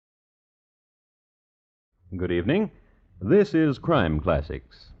Good evening. This is Crime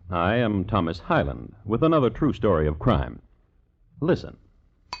Classics. I am Thomas Hyland with another true story of crime. Listen.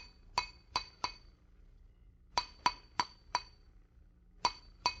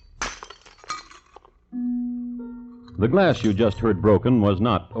 The glass you just heard broken was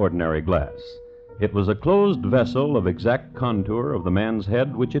not ordinary glass. It was a closed vessel of exact contour of the man's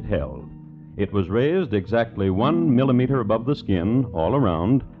head which it held. It was raised exactly 1 millimeter above the skin, all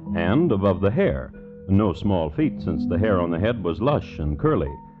around, and above the hair. No small feat, since the hair on the head was lush and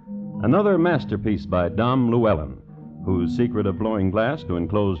curly. Another masterpiece by Dom Llewellyn, whose secret of blowing glass to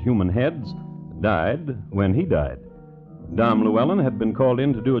enclose human heads died when he died. Dom Llewellyn had been called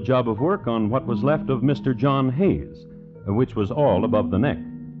in to do a job of work on what was left of Mr. John Hayes, which was all above the neck.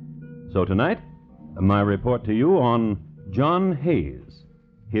 So tonight, my report to you on John Hayes,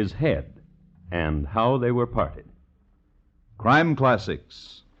 his head, and how they were parted. Crime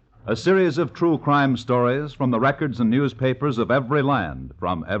Classics, a series of true crime stories from the records and newspapers of every land,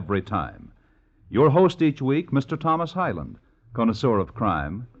 from every time. Your host each week, Mr. Thomas Hyland, connoisseur of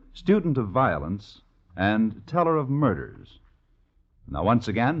crime, student of violence, and teller of murders. Now, once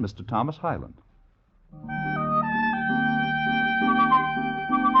again, Mr. Thomas Hyland.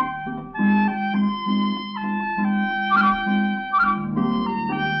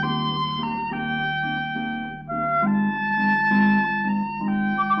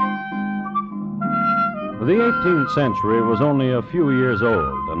 The 18th century was only a few years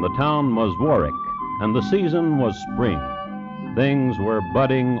old, and the town was Warwick, and the season was spring. Things were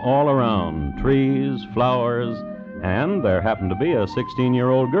budding all around, trees, flowers, and there happened to be a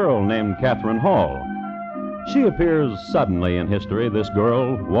 16-year-old girl named Catherine Hall. She appears suddenly in history, this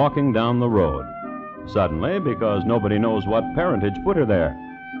girl, walking down the road. Suddenly, because nobody knows what parentage put her there.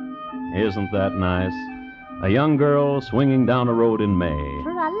 Isn't that nice? A young girl swinging down a road in May.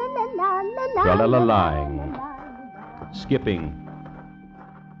 Tra-la-la-lying. Skipping.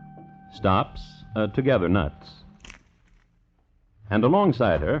 Stops, together nuts. And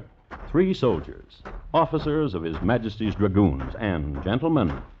alongside her, 3 soldiers, officers of His Majesty's Dragoons, and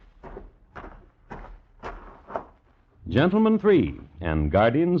gentlemen. Gentlemen 3, and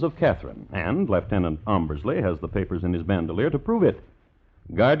guardians of Catherine, and Lieutenant Ombersley has the papers in his bandolier to prove it.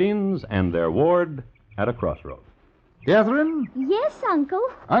 Guardians and their ward at a crossroad. Catherine? Yes, Uncle.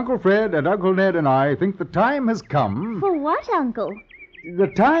 Uncle Fred and Uncle Ned and I think the time has come. For what, Uncle?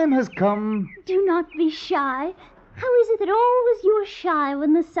 The time has come. Do not be shy. How is it that always you are shy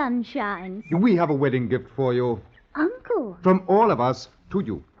when the sun shines? We have a wedding gift for you. Uncle. From all of us to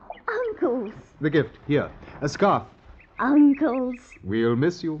you. Uncles. The gift, here, a scarf. Uncles. We'll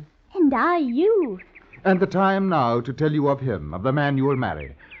miss you. And I you. And the time now to tell you of him, of the man you will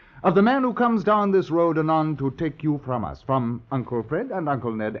marry. Of the man who comes down this road anon to take you from us, from Uncle Fred and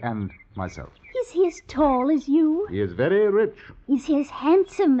Uncle Ned and myself. Is he as tall as you? He is very rich. Is he as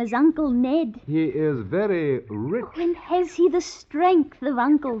handsome as Uncle Ned? He is very rich. And has he the strength of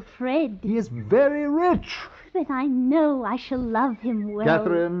Uncle Fred? He is very rich. Then I know I shall love him well.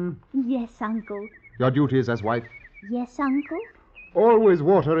 Catherine. Yes, Uncle. Your duties as wife. Yes, Uncle. Always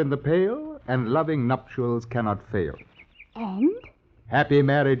water in the pail, and loving nuptials cannot fail. And? Happy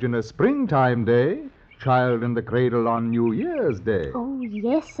marriage in a springtime day, child in the cradle on New Year's Day. Oh,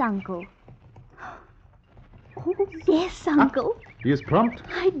 yes, Uncle. Oh, yes, Uncle. He is prompt.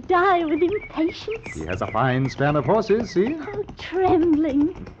 I die with impatience. He has a fine span of horses, see? Oh,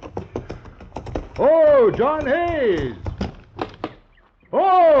 trembling. Oh, John Hayes!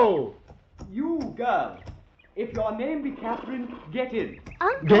 Oh! You, girl, if your name be Catherine, get in.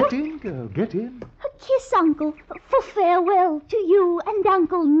 Uncle. Get in, girl, get in. A kiss, Uncle, for farewell to you and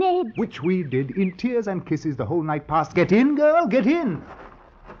Uncle Ned. Which we did in tears and kisses the whole night past. Get in, girl, get in.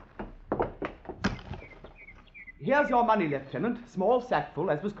 Here's your money, Lieutenant. Small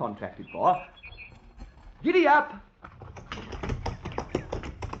sackful, as was contracted for. Giddy up!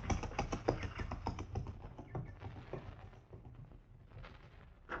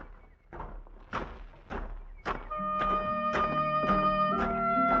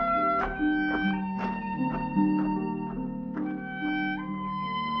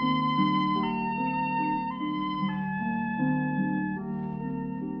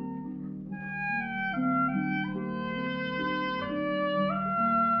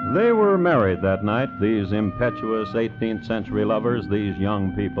 They were married that night, these impetuous 18th century lovers, these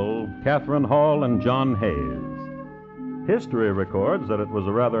young people, Catherine Hall and John Hayes. History records that it was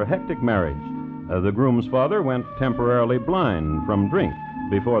a rather hectic marriage. The groom's father went temporarily blind from drink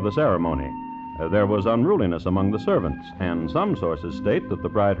before the ceremony. There was unruliness among the servants, and some sources state that the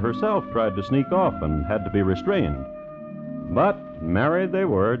bride herself tried to sneak off and had to be restrained. But married they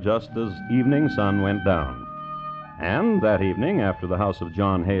were just as evening sun went down. And that evening, after the house of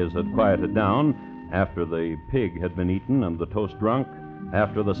John Hayes had quieted down, after the pig had been eaten and the toast drunk,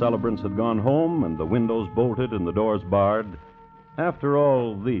 after the celebrants had gone home and the windows bolted and the doors barred, after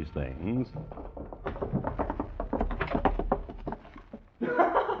all these things...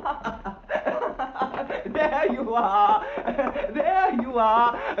 There you are. There you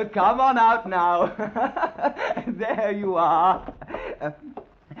are. Come on out now. There you are.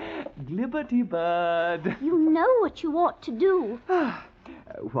 Glibberty Bird. You know what you ought to do.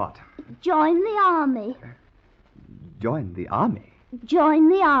 What? Join the army. Join the army? Join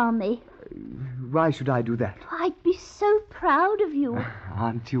the army. Why should I do that? I'd be so proud of you.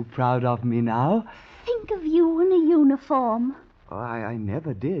 Aren't you proud of me now? Think of you in a uniform. Oh, I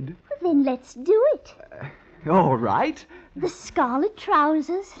never did. Then let's do it. All right. The scarlet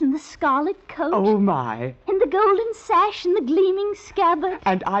trousers and the scarlet coat. Oh, my. And the golden sash and the gleaming scabbard.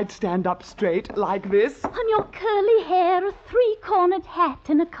 And I'd stand up straight like this. On your curly hair, a three-cornered hat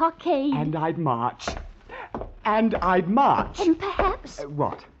and a cockade. And I'd march. And I'd march. And perhaps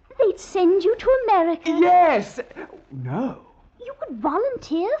What? they'd send you to America. Yes. No. You could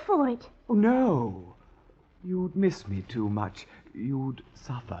volunteer for it. No. You'd miss me too much. You'd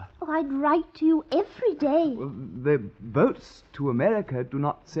suffer. Oh, I'd write to you every day. Well, the boats to America do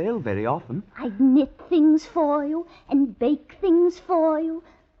not sail very often. I'd knit things for you and bake things for you.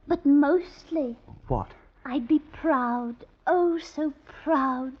 But mostly, What? I'd be proud, oh, so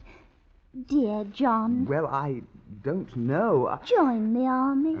proud. Dear John, Well, I don't know. join the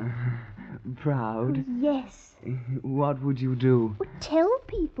army. Proud. Yes, What would you do? tell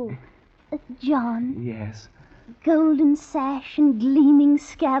people. John, Yes. golden sash and gleaming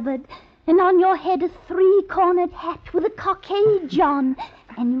scabbard, and on your head a three-cornered hat with a cockade, John.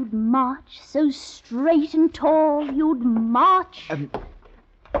 And you'd march so straight and tall, you'd march.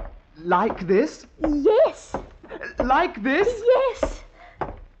 Like this? Yes, Like this? yes.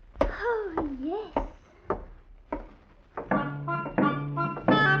 Oh, yes.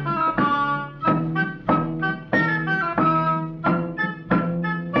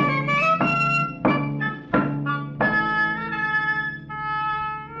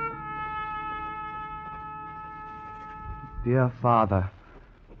 Dear Father,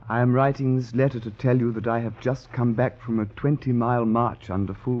 I am writing this letter to tell you that I have just come back from a 20-mile march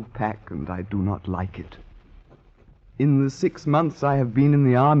under full pack, and I do not like it. In the 6 months I have been in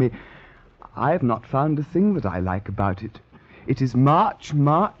the army, I have not found a thing that I like about it. It is march,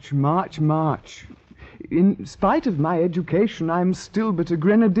 march, march, march. In spite of my education, I am still but a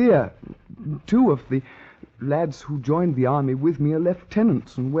grenadier. 2 of the lads who joined the army with me are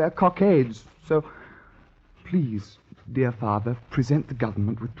lieutenants and wear cockades, so please, dear Father, present the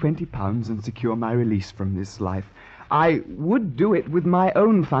government with £20 and secure my release from this life. I would do it with my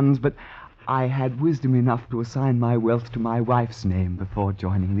own funds, but I had wisdom enough to assign my wealth to my wife's name before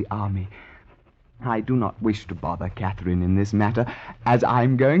joining the army. I do not wish to bother Catherine in this matter, as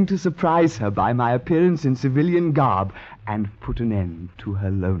I'm going to surprise her by my appearance in civilian garb and put an end to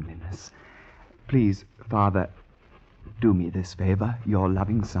her loneliness. Please, Father, do me this favor, your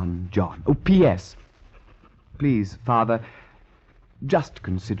loving son, John. Oh, P.S. Please, Father, just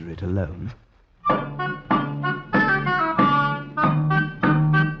consider it a loan.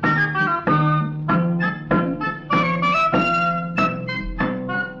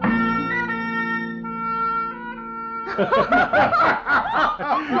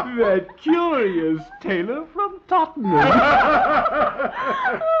 That curious tailor from Tottenham. Oh,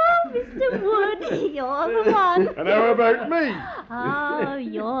 Mr. Wood, you're the one. And how about me? Oh,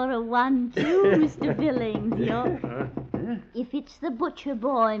 you're a one too, Mr. Billings. You're... If it's the butcher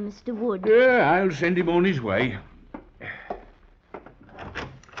boy, Mr. Wood. Yeah, I'll send him on his way.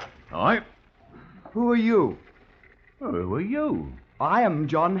 Aye. Who are you? Who are you? I am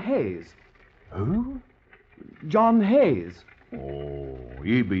John Hayes. Who? John Hayes. Oh,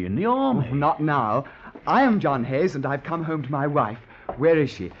 he be in the army. Not now. I am John Hayes, and I've come home to my wife. Where is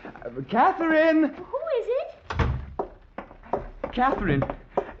she? Catherine! Who is it? Catherine!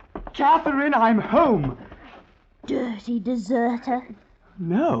 Catherine, I'm home! Dirty deserter.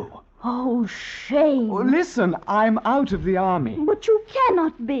 No. Oh, shame. Oh, listen, I'm out of the army. But you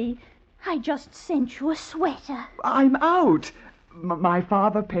cannot be. I just sent you a sweater. I'm out. My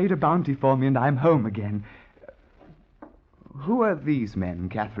father paid a bounty for me, and I'm home again. Who are these men,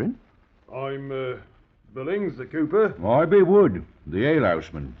 Catherine? I'm, Billings, the cooper. I be Wood, the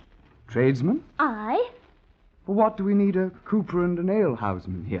alehouseman. Tradesmen? I? For what do we need a cooper and an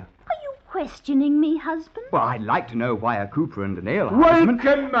alehouseman here? Are you questioning me, husband? Well, I'd like to know why a cooper and an alehouse.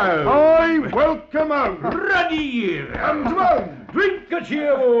 Welcome out. Welcome out. Ruddy hero. Come to own. Drink a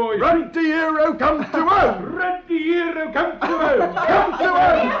cheer, boys. Ruddy hero, come to own. Ruddy hero, come to own. Come to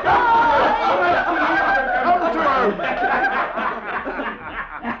own. Come to own.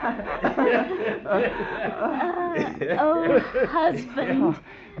 Oh, husband,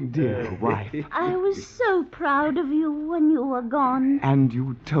 Dear wife. I was so proud of you when you were gone. And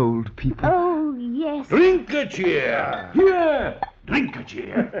you told people. Oh, yes. Drink a cheer. Here. Drink a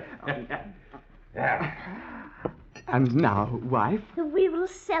cheer. And now, wife. We will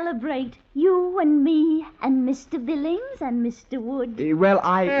celebrate, you and me and Mr. Billings and Mr. Wood. Well,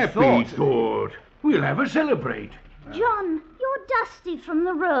 I thought. Good. We'll have a celebrate. John, you're dusty from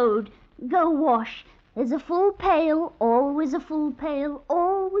the road. Go wash. There's a full pail, always a full pail,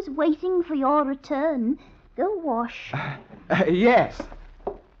 always waiting for your return. Go wash. Yes.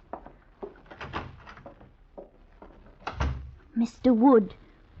 Mr. Wood,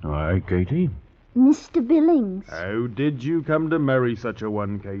 Aye, Katie. Mr. Billings. How did you come to marry such a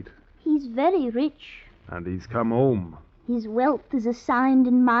one, Kate? He's very rich. And he's come home. His wealth is assigned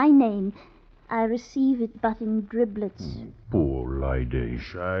in my name. I receive it but in driblets. Poor lady.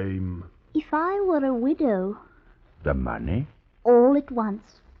 Shame. If I were a widow, The money? all at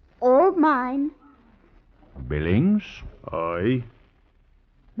once, all mine, Billings? Aye.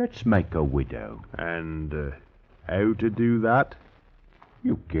 Let's make a widow. And how to do that?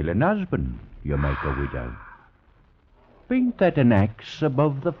 You kill an husband, you make a widow. Ain't that an axe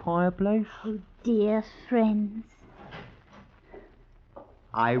above the fireplace? oh dear friends,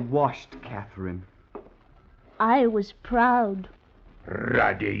 I washed Catherine. I was proud.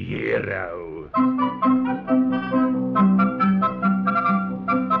 Ruddy hero.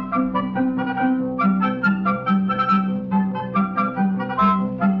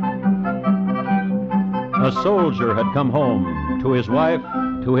 A soldier had come home, to his wife,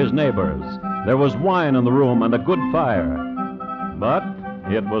 to his neighbors. There was wine in the room and a good fire. But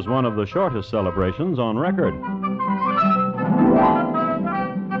it was one of the shortest celebrations on record.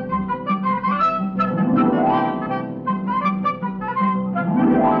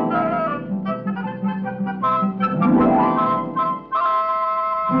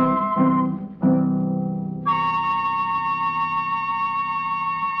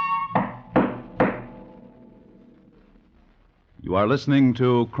 You are listening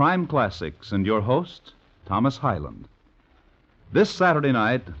to Crime Classics and your host, Thomas Hyland. This Saturday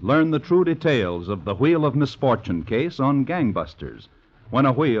night, learn the true details of the Wheel of Misfortune case on Gangbusters. When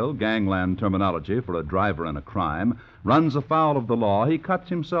a wheel, gangland terminology for a driver in a crime, runs afoul of the law, he cuts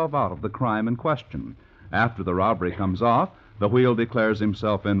himself out of the crime in question. After the robbery comes off, the wheel declares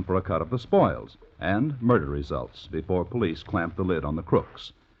himself in for a cut of the spoils, and murder results before police clamp the lid on the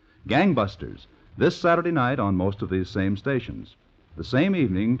crooks. Gangbusters, this Saturday night on most of these same stations. The same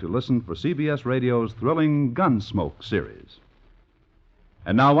evening to listen for CBS Radio's thrilling Gunsmoke series.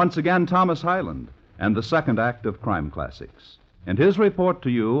 And now, once again, Thomas Hyland and the second act of Crime Classics, and his report to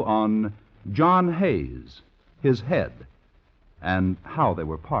you on John Hayes, his head, and how they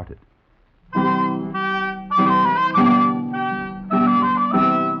were parted.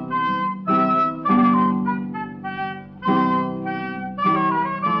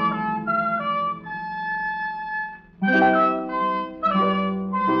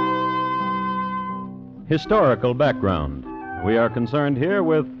 Historical background. We are concerned here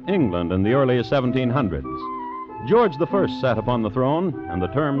with England in the early 1700s. George I sat upon the throne, and the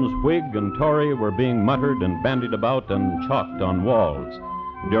terms Whig and Tory were being muttered and bandied about and chalked on walls.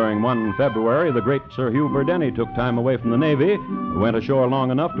 During one February, the great Sir Hugh Burdenny took time away from the Navy, went ashore long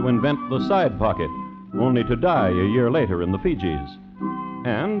enough to invent the side pocket, only to die a year later in the Fijis.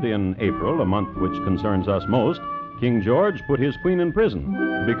 And in April, a month which concerns us most, King George put his queen in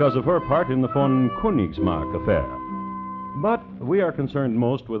prison because of her part in the von Königsmarck affair. But we are concerned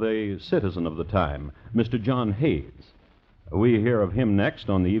most with a citizen of the time, Mr. John Hayes. We hear of him next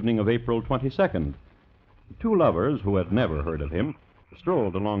on the evening of April 22nd. Two lovers who had never heard of him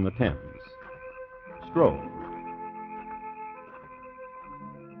strolled along the Thames. Strolled.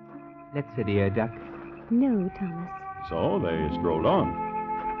 Let's sit here, Duck. No, Thomas. So they strolled on.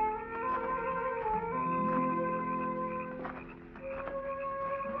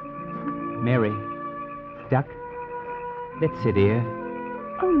 Mary. Duck. Let's sit here.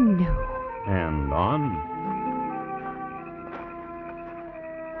 Oh, no. And on.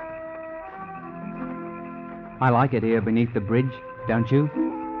 I like it here beneath the bridge, don't you?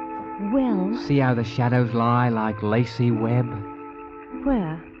 Well, See how the shadows lie like lacy web?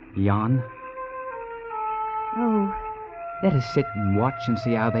 where? Yon. Oh, Let us sit and watch and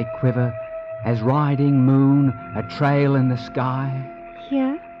see how they quiver as riding moon a trail in the sky?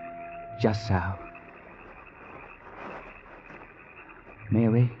 Here? Just so.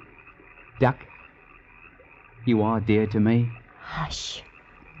 Mary, duck, you are dear to me. Hush.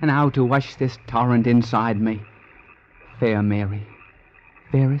 And how to hush this torrent inside me? Fair Mary,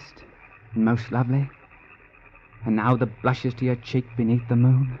 fairest and most lovely, and now the blushes to your cheek beneath the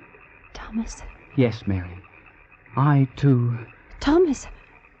moon. Thomas. Yes, Mary, I too. Thomas.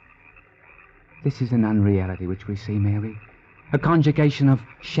 This is an unreality which we see, Mary. A conjugation of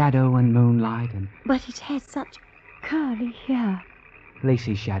shadow and moonlight and But it has such curly hair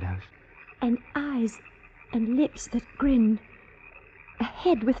lacy shadows. and eyes and lips that grin. A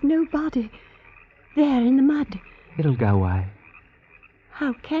head with no body. There in the mud. It'll go away.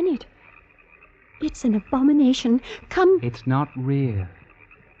 How can it? It's an abomination. Come. It's not real.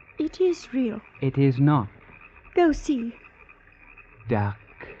 It is real. It is not. Go see. Duck.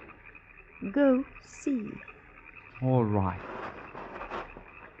 Go see. All right.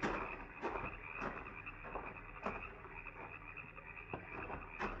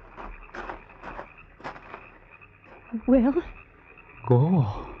 Well,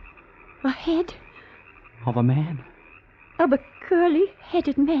 Go. a head Of a man. of a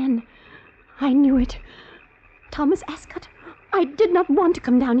curly-headed man. I knew it. Thomas Ascot, I did not want to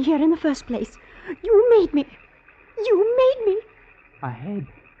come down here in the first place. You made me. You made me. A head.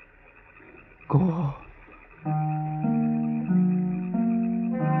 Go.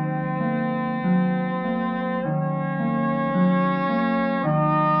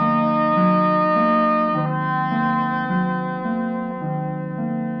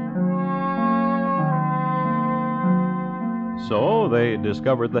 So they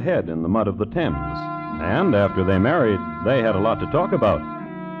discovered the head in the mud of the Thames, and after they married, they had a lot to talk about.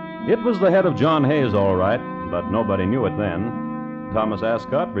 It was the head of John Hayes, all right, but nobody knew it then. Thomas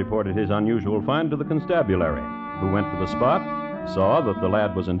Ascot reported his unusual find to the constabulary, who went to the spot, saw that the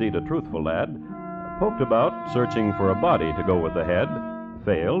lad was indeed a truthful lad, poked about searching for a body to go with the head,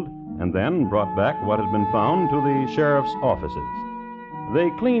 failed, and then brought back what had been found to the sheriff's offices. They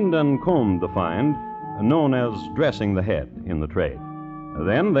cleaned and combed the find, known as dressing the head in the trade.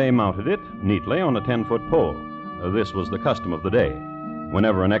 Then they mounted it neatly on a 10-foot pole. This was the custom of the day.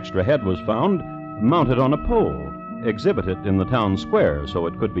 Whenever an extra head was found, mount it on a pole, exhibit it in the town square so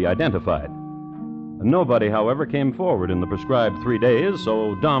it could be identified. Nobody, however, came forward in the prescribed 3 days,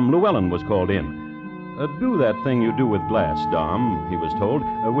 so Dom Llewellyn was called in. Do that thing you do with glass, Dom, he was told,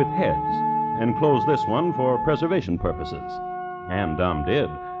 with heads, and close this one for preservation purposes. And Dom did,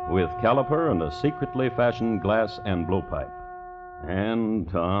 with caliper and a secretly fashioned glass and blowpipe. And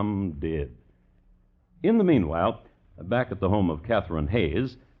Tom did. In the meanwhile, back at the home of Catherine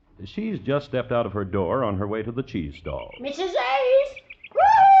Hayes, she's just stepped out of her door on her way to the cheese stall. Mrs. Hayes!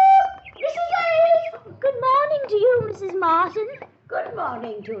 Woo! Mrs. Hayes! Good morning to you, Mrs. Martin. Good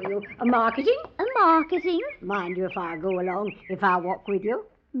morning to you. A marketing? A marketing? Mind you if I go along, if I walk with you?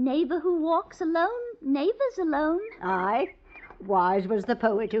 Neighbor who walks alone, neighbor's alone. Aye. Wise was the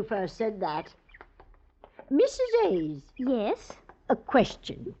poet who first said that. Mrs. Hayes, Yes, a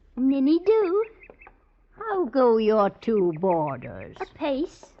question. ninny do. How go your two boarders?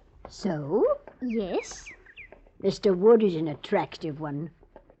 Apace. So? Yes. Mr. Wood is an attractive one.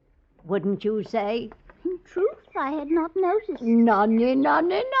 Wouldn't you say? In truth, I had not noticed. Nonny,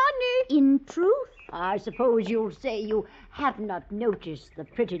 nonny, nonny. In truth. I suppose you'll say you have not noticed the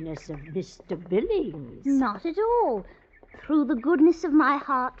prettiness of Mr. Billings. Not at all. Through the goodness of my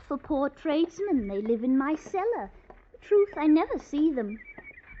heart for poor tradesmen, they live in my cellar. Truth, I never see them.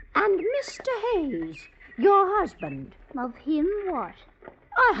 And Mr. Hayes, your husband. Of him, what?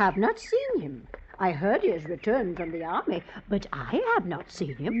 I have not seen him. I heard he has returned from the army, but I have not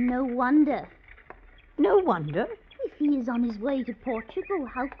seen him. No wonder. No wonder. If he is on his way to Portugal,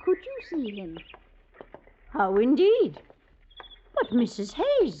 how could you see him? How indeed? But Mrs.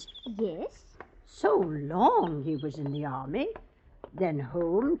 Hayes, Yes. so long he was in the army, then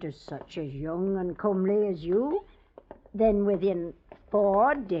home to such as young and comely as you, then within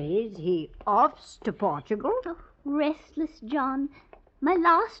 4 days he offs to Portugal. Oh, restless John. My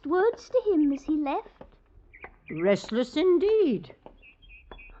last words to him as he left. Restless indeed.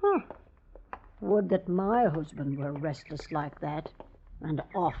 Huh. Would that my husband were restless like that, and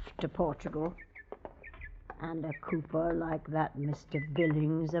off to Portugal. And a cooper like that Mr.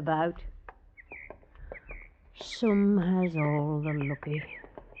 Billings about. Some has all the looky.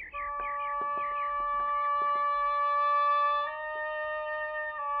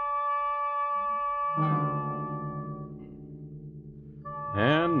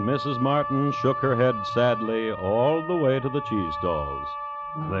 And Mrs. Martin shook her head sadly all the way to the cheese stalls.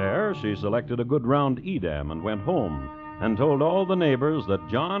 There, she selected a good round Edam and went home and told all the neighbors that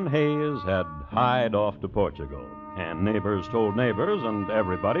John Hayes had hied off to Portugal. And neighbors told neighbors, and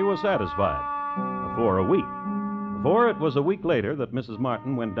everybody was satisfied. For a week. For it was a week later that Mrs.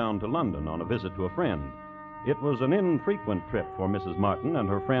 Martin went down to London on a visit to a friend. It was an infrequent trip for Mrs. Martin, and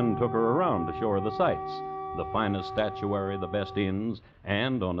her friend took her around to show her the sights, the finest statuary, the best inns,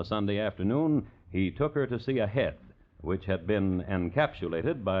 and on a Sunday afternoon, he took her to see a head, which had been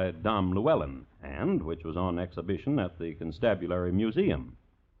encapsulated by Dame Llewellyn, and which was on exhibition at the Constabulary Museum.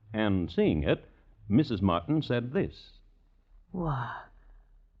 And seeing it, Mrs. Martin said this. Why,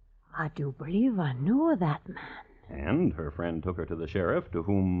 I do believe I know that man. And her friend took her to the sheriff, to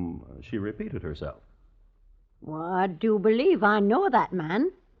whom she repeated herself. Well, I do believe I know that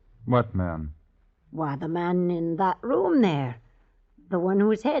man. What man? Why, the man in that room there. The one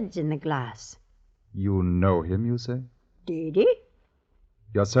whose head's in the glass. You know him, you say? Did he?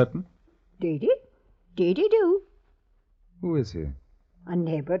 You're certain? Did he? Did he do? Who is he? A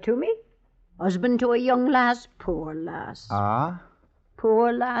neighbor to me. Husband to a young lass. Poor lass. Ah?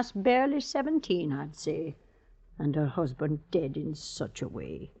 Poor lass, barely 17, I'd say. And her husband dead in such a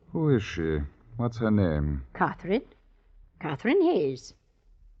way. Who is she? What's her name? Catherine. Catherine Hayes.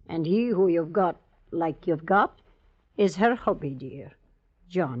 And he who you've got, like you've got, is her hubby, dear.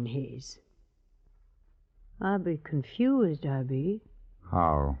 John Hayes. I be confused, I be.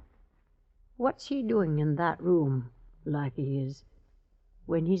 How? What's he doing in that room, like he is,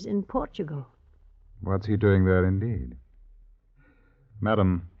 when he's in Portugal? What's he doing there, indeed?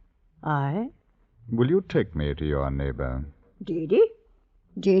 Madam. Aye? Will you take me to your neighbor? Did he?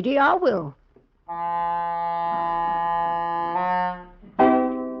 Did he, I will.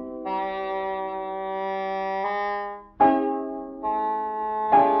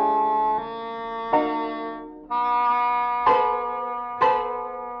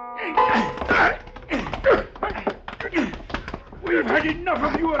 We've had enough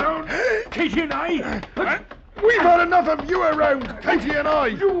of you around, Katie and I. We've had enough of you around, Katie and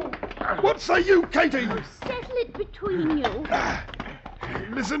I. What say you, Katie? Settle it between you.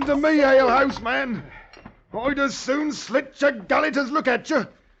 Listen to me, alehouse man. I'd as soon slit your gullet as look at you.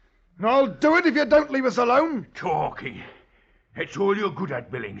 And I'll do it if you don't leave us alone. Talking. That's all you're good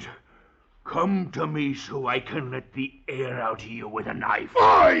at, Billings. Come to me so I can let the air out of you with a knife.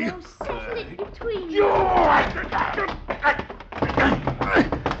 Aye! Oh, settle it between you.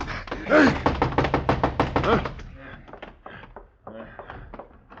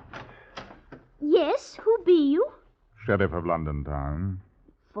 Yes, who be you? Sheriff of London Town.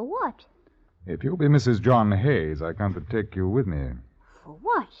 For what? If you be Mrs. John Hayes, I come to take you with me. For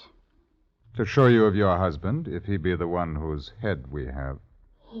what? To show you of your husband, if he be the one whose head we have.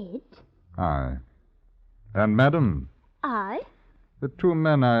 Head? Aye. And, madam, I? the two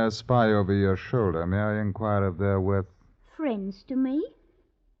men I espy over your shoulder, may I inquire of their worth? Friends to me?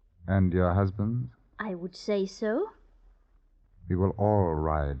 And your husband? I would say so. We will all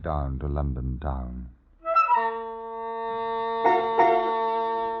ride down to London Town.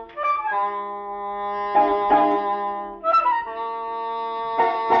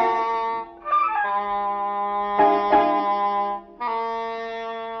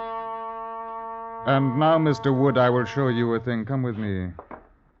 And now, Mr. Wood, I will show you a thing. Come with me.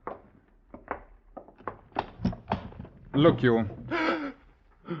 Look, you.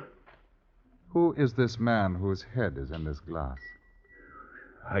 Who is this man whose head is in this glass?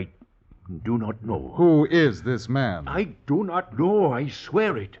 I do not know. Who is this man? I do not know, I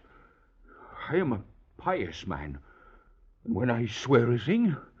swear it. I am a pious man. And when I swear a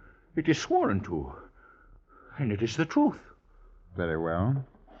thing, it is sworn to. And it is the truth. Very well.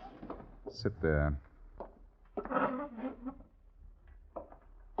 Sit there.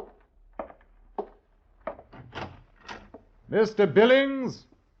 Mr. Billings?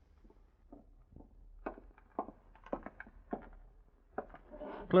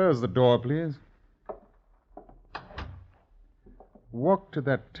 Close the door, please. Walk to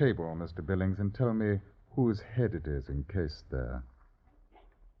that table, Mr. Billings, and tell me whose head it is encased there.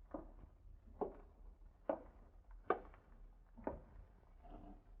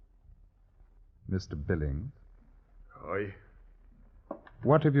 Mr. Billings? Aye.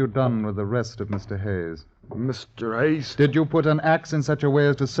 What have you done with the rest of Mr. Hayes? Mr. Hayes? Did you put an axe in such a way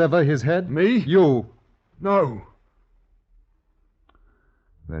as to sever his head? Me? You. No.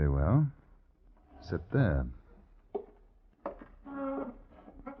 Very well. Sit there.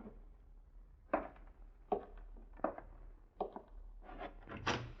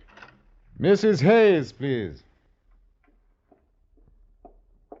 Mrs. Hayes, please.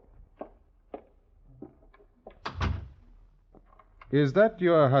 Is that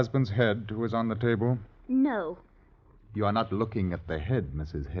your husband's head who is on the table? No, You are not looking at the head,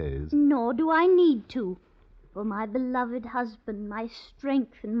 Mrs. Hayes. nor do I need to. For my beloved husband, my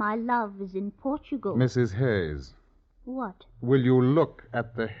strength and my love is in Portugal. Mrs. Hayes, What? will you look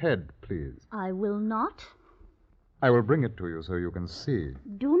at the head, please? I will not. I will bring it to you so you can see.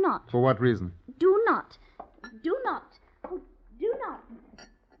 Do not. For what reason? Do not. Do not. Oh, do not.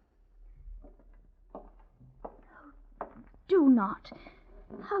 Do not.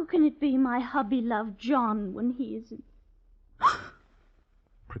 How can it be my hubby love John when he isn't?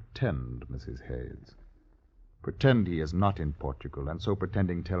 Pretend, Mrs. Hayes. Pretend he is not in Portugal, and so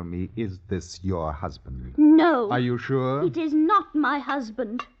pretending tell me, is this your husband? No. Are you sure? It is not my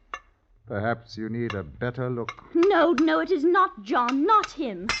husband. Perhaps you need a better look. No, it is not John, not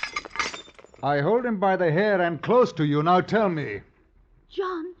him. I hold him by the hair and close to you. Now tell me.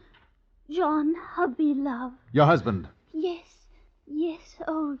 John, hubby love. Your husband. Yes,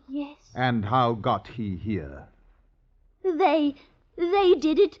 oh yes. And how got he here? They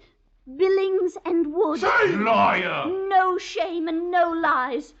did it. Billings and Wood. Say, liar! No shame and no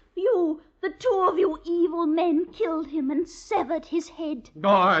lies. You, the two of you evil men, killed him and severed his head.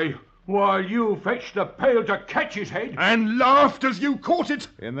 Aye, while you fetched a pail to catch his head. And laughed as you caught it.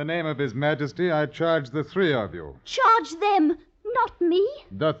 In the name of His Majesty, I charge the three of you. Charge them, not me.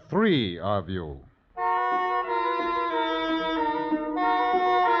 The three of you.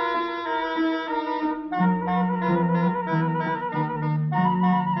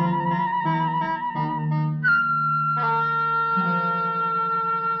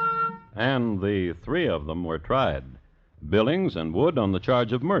 And the three of them were tried. Billings and Wood on the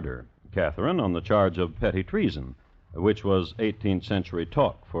charge of murder. Catherine on the charge of petty treason, which was 18th century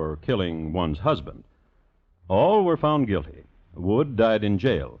talk for killing one's husband. All were found guilty. Wood died in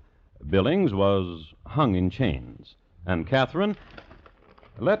jail. Billings was hung in chains. And Catherine...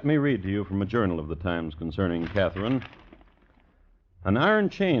 Let me read to you from a journal of the times concerning Catherine. An iron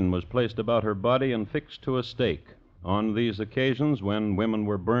chain was placed about her body and fixed to a stake. On these occasions, when women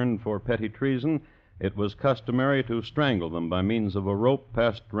were burned for petty treason, it was customary to strangle them by means of a rope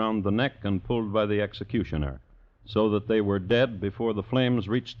passed round the neck and pulled by the executioner, so that they were dead before the flames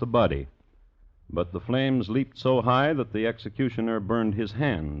reached the body. But the flames leaped so high that the executioner burned his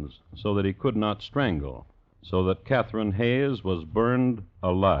hands, so that he could not strangle, so that Catherine Hayes was burned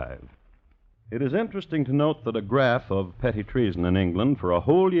alive. It is interesting to note that a graph of petty treason in England for a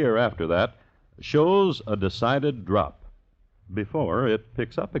whole year after that shows a decided drop before it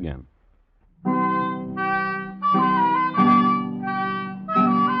picks up again.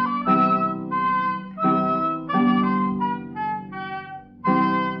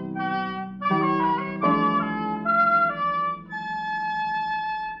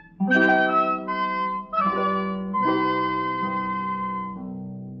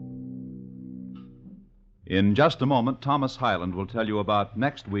 In just a moment, Thomas Hyland will tell you about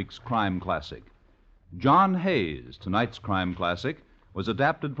next week's crime classic. John Hayes, tonight's crime classic, was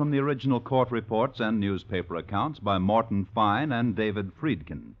adapted from the original court reports and newspaper accounts by Morton Fine and David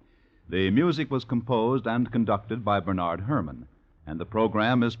Friedkin. The music was composed and conducted by Bernard Herrmann, and the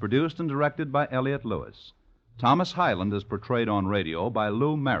program is produced and directed by Elliott Lewis. Thomas Hyland is portrayed on radio by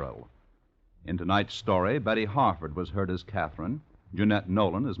Lou Merrill. In tonight's story, Betty Harford was heard as Catherine, Jeanette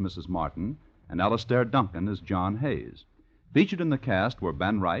Nolan as Mrs. Martin, and Alistair Duncan as John Hayes. Featured in the cast were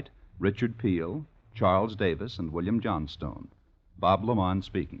Ben Wright, Richard Peel, Charles Davis, and William Johnstone. Bob Lamont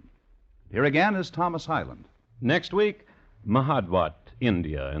speaking. Here again is Thomas Hyland. Next week, Mahadwat,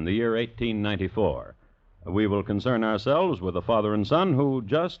 India, in the year 1894. We will concern ourselves with a father and son who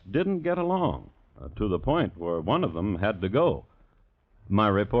just didn't get along, to the point where one of them had to go. My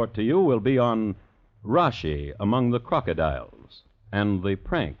report to you will be on Rashi among the crocodiles and the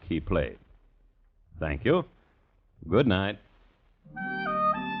prank he played. Thank you. Good night.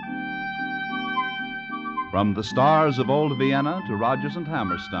 From the stars of old Vienna to Rodgers and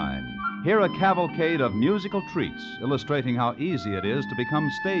Hammerstein, hear a cavalcade of musical treats illustrating how easy it is to become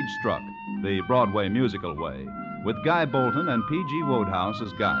stage-struck, the Broadway musical way, with Guy Bolton and P.G. Wodehouse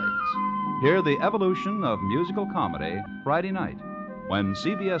as guides. Hear the evolution of musical comedy Friday night, when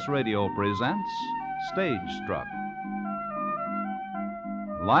CBS Radio presents Stage-Struck.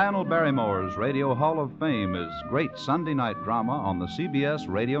 Lionel Barrymore's Radio Hall of Fame is great Sunday night drama on the CBS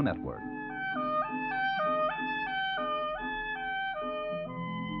Radio Network.